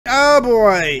Oh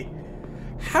boy.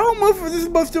 How much is this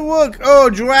supposed to work? Oh,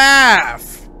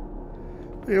 draft.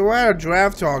 We add a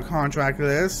draft to our contract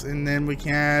list, and then we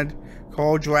can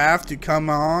call draft to come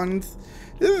on.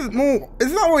 This is more.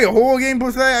 It's not really a horror game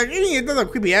per se. I think it does a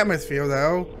creepy atmosphere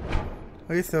though.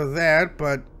 At least there's that.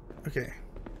 But okay.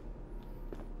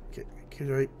 Okay.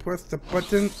 Can I press the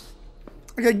button?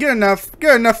 Okay, good enough.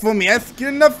 Good enough for me. That's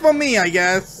good enough for me, I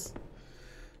guess.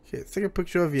 Okay, let's take a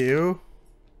picture of you.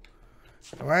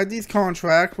 I'll add these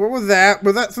contracts. What was that?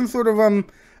 Was that some sort of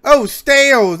oh,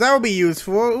 stales. That would be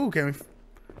useful. Ooh, can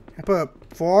I put a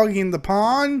frog in the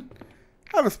pond?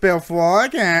 I have a spare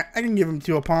frog. I can give him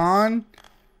to a pond.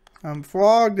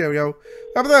 Frog. There we go.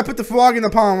 How about I put the frog in the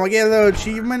pond? Will I get a little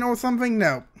achievement or something?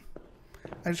 No.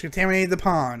 I just contaminated the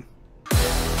pond.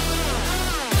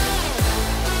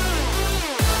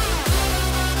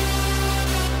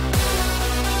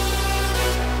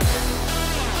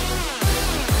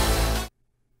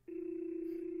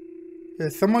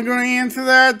 Is someone going to answer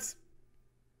that?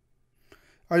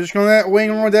 Are you just going to let it wing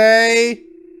all day?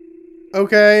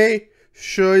 Okay.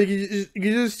 Sure, you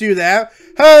can just do that.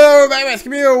 Hello,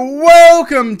 everybody.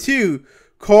 Welcome to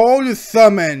Call to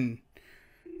Summon.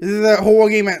 This is a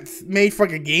horror game that's made for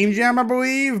like a game jam, I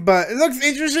believe. But it looks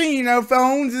interesting, you know.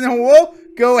 Phones and horror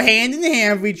go hand in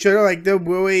hand with each other. Like, they're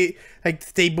really like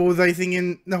staples, I think,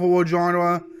 in the horror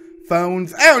genre.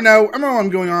 Phones. I don't know. I don't know what I'm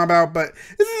going on about, but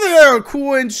this is a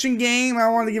cool, interesting game. I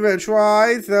want to give it a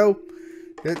try, so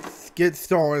let's get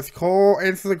started.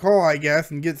 Answer the call, I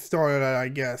guess, and get started, I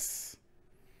guess.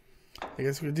 I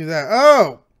guess we'll do that.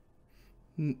 Oh!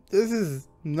 This is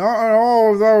not at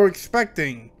all what I was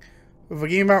expecting of a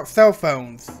game about cell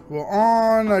phones. We're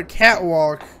on a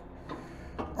catwalk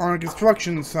on a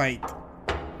construction site.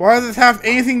 Why does this have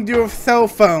anything to do with cell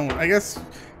phone? I guess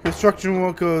construction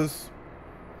workers...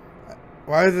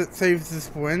 Why does it say this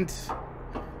point?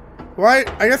 Why?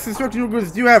 I guess construction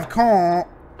workers do have calls,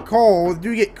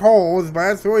 do get calls, but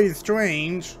that's really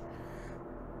strange.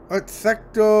 What's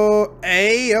Sector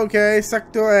A? Okay,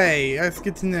 Sector A. That's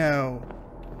good to know.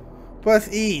 Press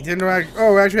E to interact.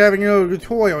 Oh, we're actually having a little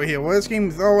tutorial here. Well, this game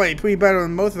is already pretty better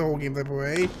than most of the whole games I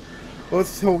play.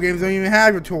 Most whole games don't even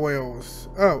have tutorials.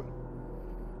 Oh.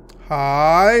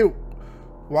 Hi.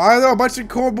 Why are there a bunch of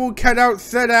cardboard cutouts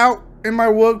set out in my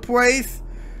workplace?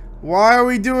 Why are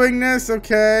we doing this?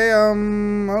 Okay,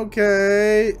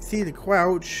 okay. See the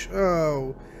crouch.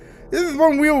 Oh. This is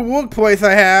one real workplace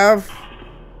I have.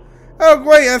 Oh,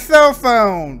 great, a cell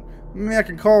phone. Maybe I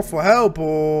can call for help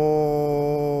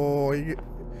or... is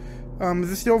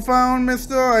this your phone,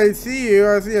 mister? I see you.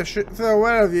 I see a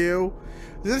silhouette of you.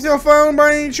 Is this your phone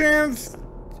by any chance?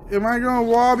 Am I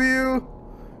gonna rob you?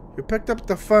 You picked up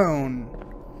the phone.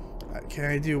 Can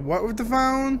I do what with the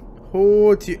phone?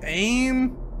 Hold to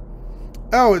aim?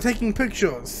 Oh, we're taking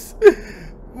pictures.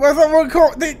 Well, I thought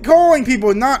we're calling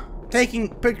people, not taking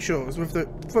pictures with the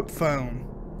flip phone.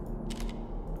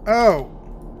 Oh.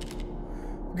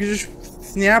 We can just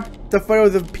snap the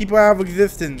photos of people out of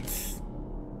existence.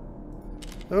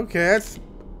 Okay, that's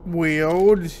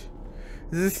weird. Is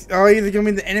this either gonna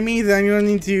be the enemies and I'm gonna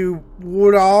need to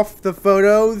ward off the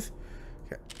photos?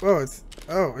 Okay.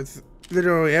 It's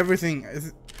literally everything. I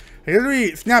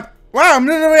literally snap. Wow, I'm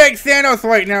literally like Thanos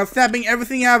right now, snapping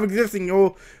everything out of existence,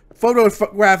 or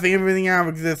photographing everything out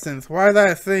of existence. Why is that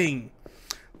a thing?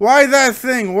 Why is that a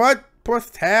thing? What? Press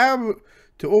tab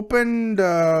to open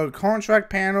the contract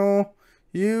panel.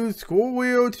 Use scroll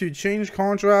wheel to change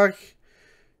contract.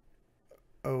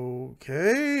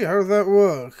 Okay, how does that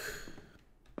work?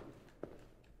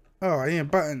 Oh, I need a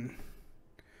button.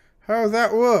 How does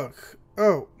that work?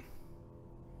 Oh.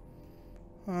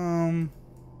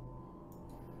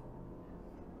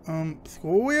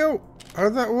 Scroll wheel? How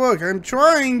does that work? I'm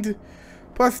trying to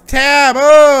press tab.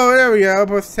 Oh, there we go.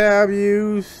 Press tab,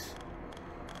 use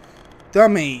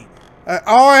dummy.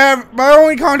 All I have, my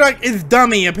only contact is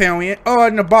dummy apparently. Oh,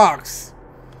 in the box.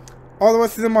 All the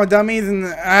rest of them are dummies, and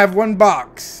I have one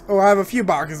box. Oh, I have a few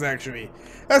boxes actually.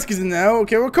 That's good to know.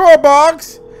 Okay, we'll call a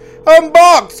box.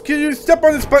 Box, can you step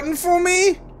on this button for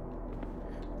me?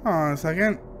 Hold on a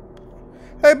second.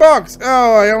 Hey, box.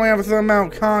 Oh, I only have a certain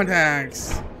amount of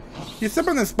contacts. You step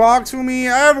on this box for me?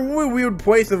 I have a really weird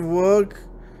place of work.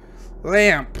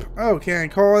 Lamp. Oh, can I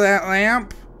call that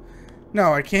lamp?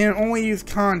 No, I can't. Only use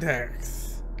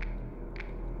contacts.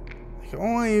 I can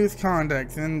only use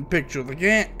contacts and pictures. I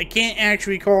can't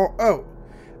actually call. Oh,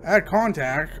 add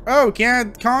contact. Oh, can't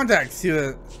add contacts to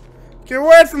it. Can we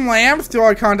add some lamps to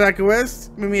our contact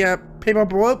list? Maybe a paper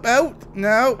rope out?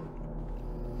 No.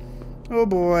 Oh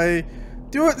boy.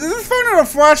 Does this phone have a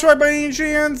flashlight by any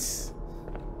chance?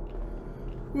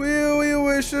 Really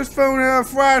wish this phone had a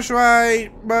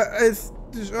flashlight, but it's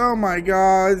just, oh my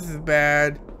god, this is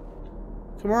bad.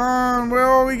 Come on, where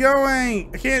are we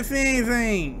going? I can't see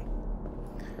anything.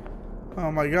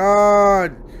 Oh my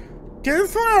god. Can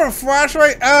this phone have a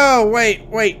flashlight? Oh, wait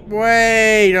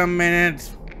a minute.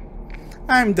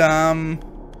 I'm dumb.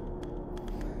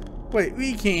 Wait,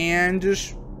 we can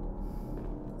just...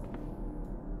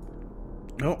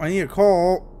 Oh, I need a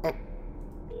call. Oh.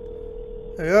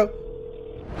 There you go.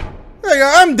 There you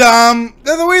go, I'm dumb.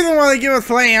 There's a reason why they give us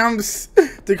lamps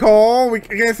to call. I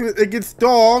guess it gets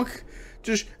dark.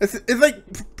 Just, it's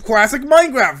like classic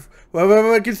Minecraft.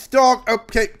 Whenever it gets dark,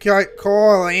 okay, can I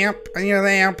call a lamp? I need a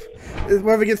lamp.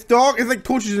 Whenever it gets dark, it's like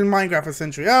torches in Minecraft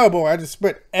essentially. Oh boy, I just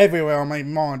spit everywhere on my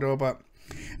monitor, but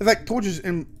it's like torches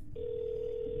in...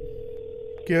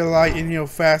 Get a light in here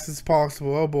as fast as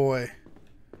possible. Oh boy.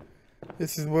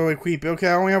 This is really creepy. Okay,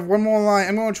 I only have one more light.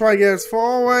 I'm gonna try to get as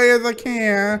far away as I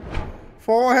can.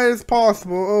 Far ahead as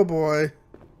possible. Oh boy.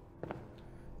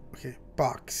 Okay,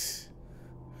 box.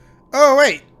 Oh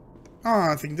wait.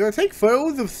 Oh, I think, do I take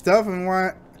photos of stuff and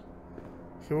what?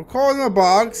 Okay, we'll call it in the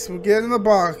box. We'll get in the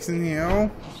box in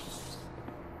here.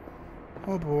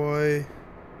 Oh boy.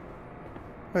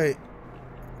 Wait.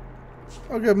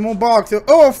 Okay, more box.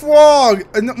 Oh, a frog!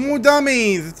 More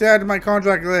dummies! It's added to my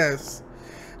contract list.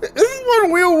 This is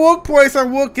one real workplace I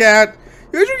work at.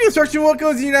 Usually construction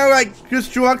workers, you know, like,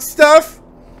 construct stuff.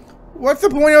 What's the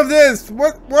point of this?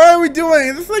 What are we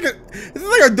doing? This is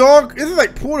like a dog. This is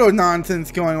like Porto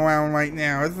nonsense going around right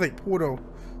now. This is like Porto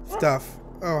stuff.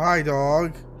 Oh, hi,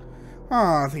 dog. Oh,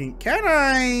 I was thinking, can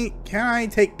I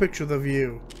take pictures of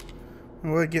you?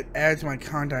 Will I get added to my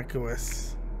contact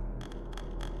list?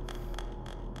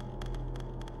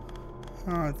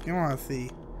 Oh, I want to see.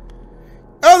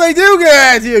 Oh, they do get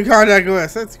added to your contact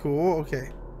list. That's cool. Okay.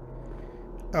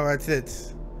 Oh, that's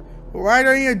it. Why do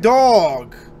I need a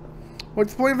dog?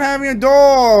 What's the point of having a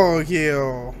dog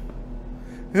here?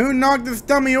 Who knocked this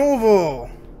dummy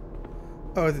over?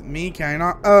 Oh, is it me? Can I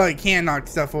knock? Oh, I can't knock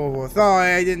stuff over.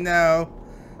 Sorry, I didn't know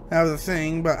that was a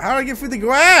thing. But how do I get through the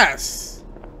glass?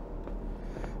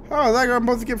 Oh, like I'm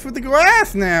supposed to get through the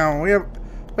glass now.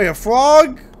 Wait, a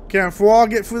frog? Can a frog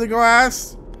get through the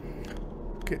glass?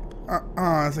 Okay.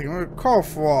 It's like, I'm gonna call a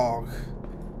frog.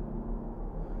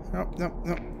 Nope.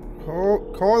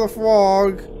 Call the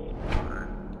frog.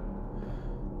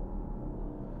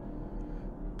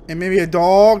 And maybe a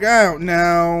dog? I don't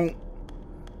know.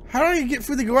 How do you get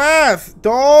through the glass?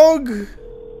 Dog?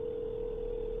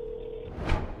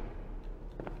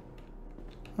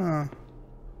 Huh.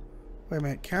 Wait a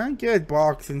minute. Can I get a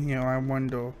box in here? I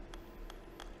wonder.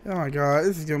 Oh my god.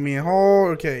 This is gonna be a hole.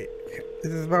 Okay.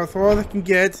 This is about as far as I can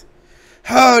get.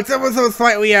 Oh, it's ever so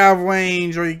slightly out of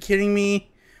range. Are you kidding me?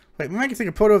 Wait, maybe I can take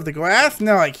a photo of the glass?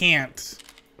 No, I can't.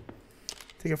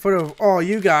 Take a photo of all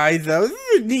you guys, though. This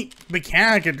is a neat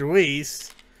mechanic, at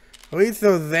least. At least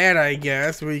there's that, I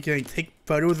guess, where you can like, take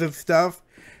photos of stuff.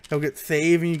 They'll get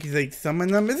saved and you can like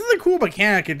summon them. This is a cool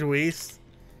mechanic, at least.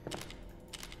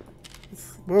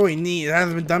 It's really neat. It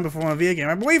hasn't been done before in a video game.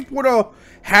 I believe Portal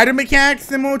had a mechanic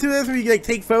similar to this, where you can like,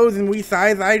 take photos and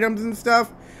resize items and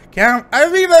stuff. I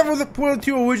think that was a Portal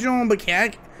 2 original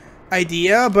mechanic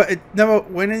idea, but it never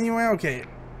went anywhere. Okay.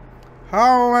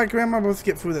 How am I supposed to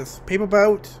get through this? Paper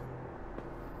boat?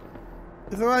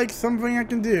 Is there like something I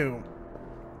can do?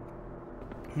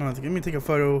 No, let me take a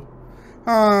photo.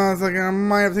 Oh, it's like I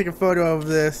might have to take a photo of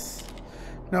this.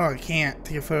 No, I can't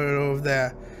take a photo of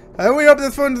that. I only hope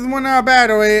this phone doesn't run out of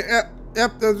battery.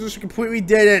 Yep, that's just completely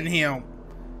dead end here.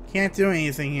 Can't do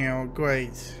anything here.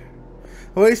 Great.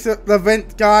 At least the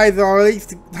vent guys are at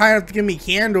least kind enough to give me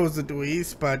candles at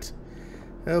least, but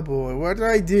oh boy, what did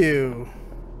I do?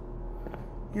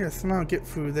 Yeah, somehow get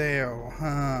through there,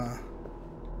 huh?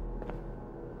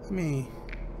 Let me...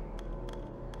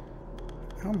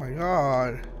 Oh my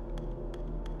god.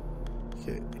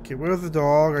 Okay, where's the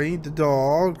dog? I need the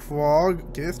dog. Frog.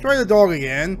 Okay, let's try the dog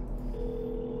again.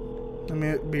 Let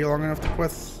me be long enough to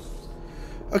press...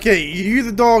 Okay, you use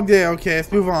the dog there. Okay,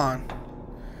 let's move on.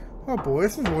 Oh boy,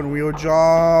 this is one real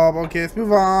job. Okay, let's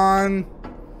move on.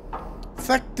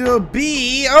 Sector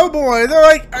B. Oh boy, they're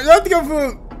like... I have to go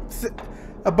through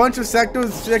a bunch of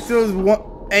sectors. Sectors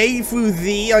A through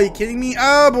Z. Are you kidding me?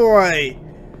 Oh boy.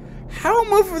 How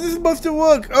much is this supposed to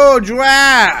work? Oh,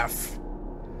 draft.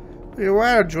 We'll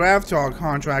add a draft to our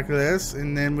contract list,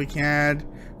 and then we can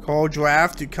call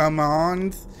draft to come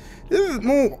on. This is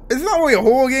more. It's not really a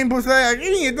horror game per se. I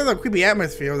think it does a creepy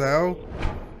atmosphere though.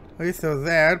 At least there's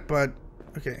that. But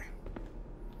okay.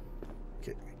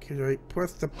 Okay. Can I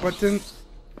press the button?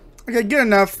 Okay, good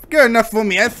enough. Good enough for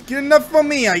me. That's good enough for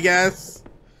me, I guess.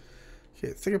 Okay,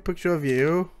 let's take a picture of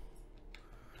you.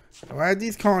 I'll add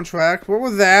these contracts. What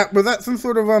was that? Was that some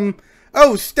sort of,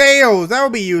 oh, stales! That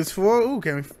would be useful. Ooh,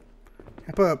 can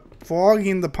I put a frog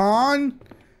in the pond?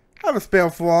 I have a spare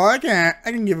frog. I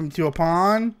can give him to a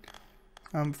pond.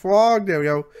 Frog, there we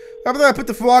go. How about I put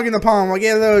the frog in the pond? Will I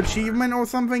get a little achievement or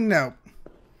something? No.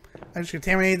 I just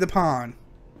contaminated the pond.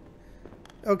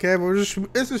 Okay,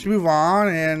 let's just move on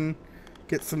and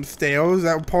get some stales.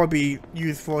 That would probably be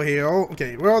useful here.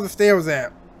 Okay, where are the stales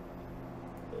at?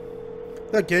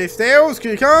 Okay, stales,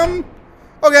 can you come?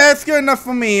 Okay, that's good enough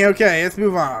for me. Okay, let's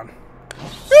move on.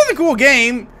 This is a cool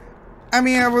game. I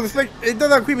mean, I would expect it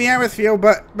does have a creepy atmosphere,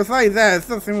 but besides that, it's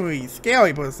nothing really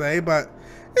scary per se, but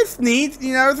it's neat,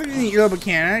 you know, it's a neat little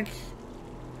mechanic.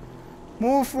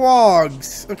 More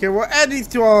frogs. Okay, we'll add these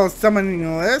to our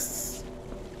summoning lists.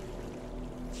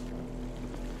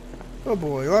 Oh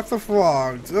boy, lots of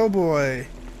frogs. Oh boy.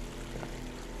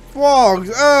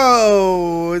 Frogs!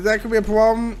 Oh! That could be a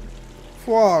problem.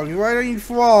 Frogs. Why do I need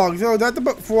frogs? Oh, do I have to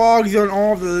put frogs on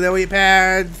all of the lily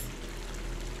pads?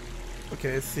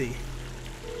 Okay, let's see.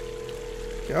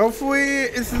 Okay, hopefully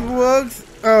this works.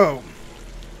 Oh.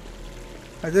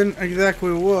 I didn't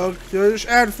exactly work. So I just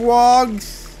add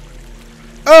frogs.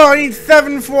 Oh, I need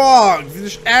 7 frogs.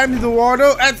 Just add them to the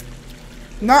water. That's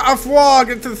not a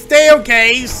frog. It's a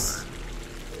staircase.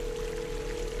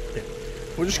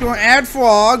 We're just going to add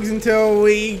frogs until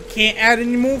we can't add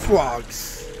any more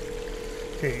frogs.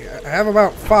 Okay, I have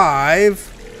about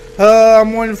 5.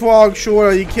 I'm 1 frog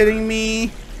short. Are you kidding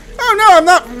me? Oh no, I'm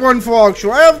not 1 frog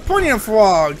short. I have plenty of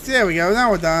frogs. There we go.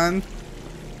 Now we're done.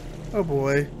 Oh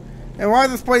boy. And why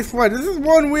is this place flooded? This is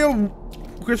one real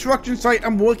construction site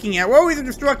I'm looking at. What are we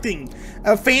constructing?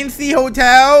 A fancy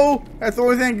hotel? That's the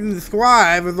only thing I can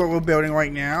describe is what we're building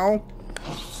right now.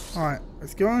 Alright,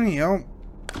 let's go in here.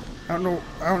 I don't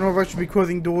know if I should be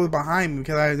closing doors behind me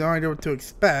because I have no idea what to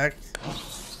expect.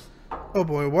 Oh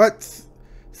boy, what?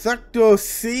 Sector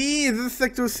C? Is this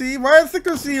Sector C? Why does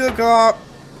Sector C look up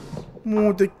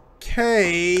more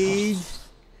decayed?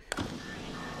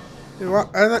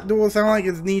 That door sound like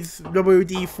it needs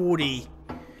WD-40.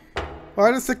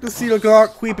 Why does Sector C look a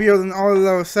lot creepier than all the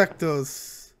other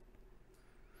sectors?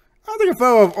 I'll take a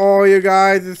photo of all you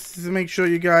guys just to make sure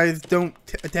you guys don't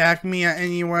attack me in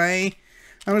any way.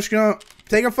 I'm just gonna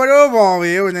take a photo of all of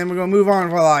you and then we're gonna move on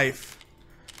with our life.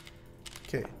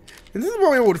 Okay. And this is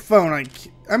my old phone.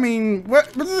 I mean,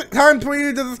 what time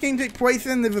period does this game take place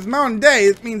in? If it's modern day,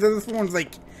 it means that this one's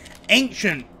like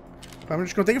ancient. I'm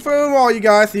just gonna take a photo of all you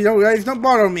guys so you guys don't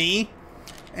bother me.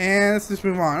 And let's just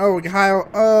move on. Oh, we can hide.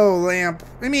 Oh, lamp.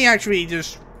 Let me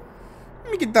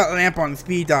get that lamp on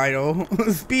speed dial.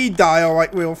 Speed dial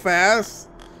like real fast.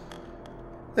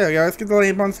 There we go. Let's get the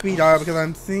lamp on speed dial because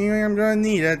I'm seeing I'm gonna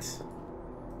need it.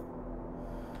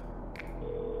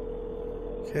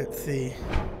 Okay, let's see.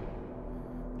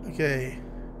 Okay.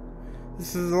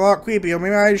 This is a lot creepier.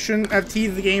 Maybe I shouldn't have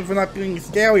teased the game for not being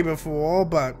scary before,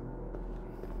 but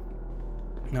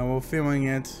no, we're feeling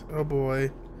it. Oh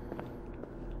boy.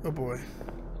 Oh boy.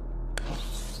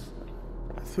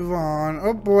 Let's move on.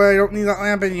 Oh boy, I don't need that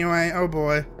lamp anyway. Oh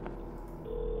boy.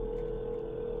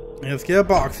 Let's get a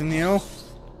box in here.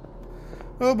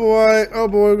 Oh boy. Oh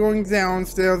boy, we're going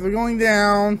downstairs. We're going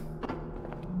down.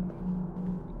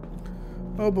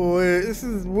 Oh boy, this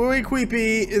is really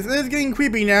creepy. It is getting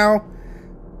creepy now.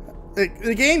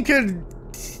 The game could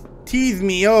tease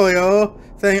me earlier,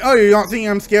 saying, oh, you don't think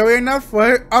I'm scary enough?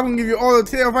 Well, I'm gonna give you all the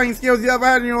terrifying skills you ever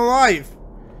had in your life.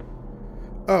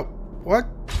 Oh, what?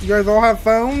 You guys all have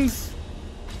phones?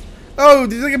 Oh,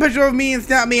 did you take a picture of me and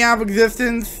snap me out of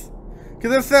existence?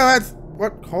 Because if so, that's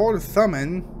what call to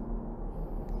summon.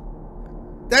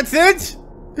 That's it?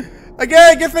 Again,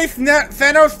 I guess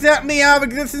Thanos snapped me out of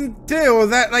existence too.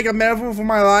 Was that like a metaphor for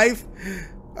my life?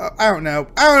 I don't know.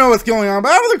 I don't know what's going on, but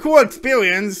that was a cool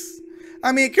experience.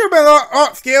 I mean, it could have been a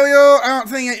lot scarier. I don't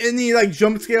think any like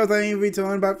jump scares I need to be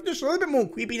telling, but just a little bit more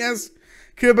creepiness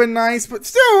could have been nice. But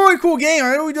still a really cool game.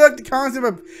 I really do like the concept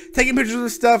of taking pictures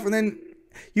of stuff and then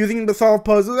using them to solve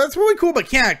puzzles. That's really cool,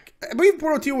 but I believe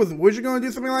Portal 2 was originally going to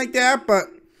do something like that, but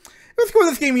it was cool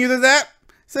this game uses that.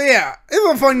 So yeah, it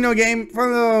was a fun little game,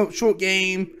 fun little short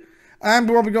game. I'm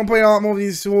probably going to play a lot more of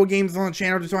these little games on the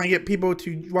channel to try and get people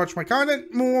to watch my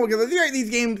content more, because I feel like these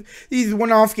games, these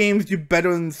one-off games do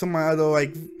better than some of my other,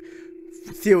 like,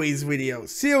 series video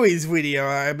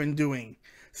I've been doing.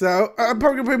 So, I'm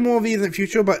probably going to play more of these in the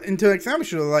future, but until next time, be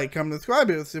sure to like, comment,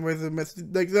 subscribe, and see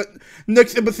the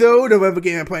next episode of whatever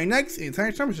game I play next. And until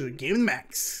next time, be sure to Game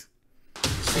Max.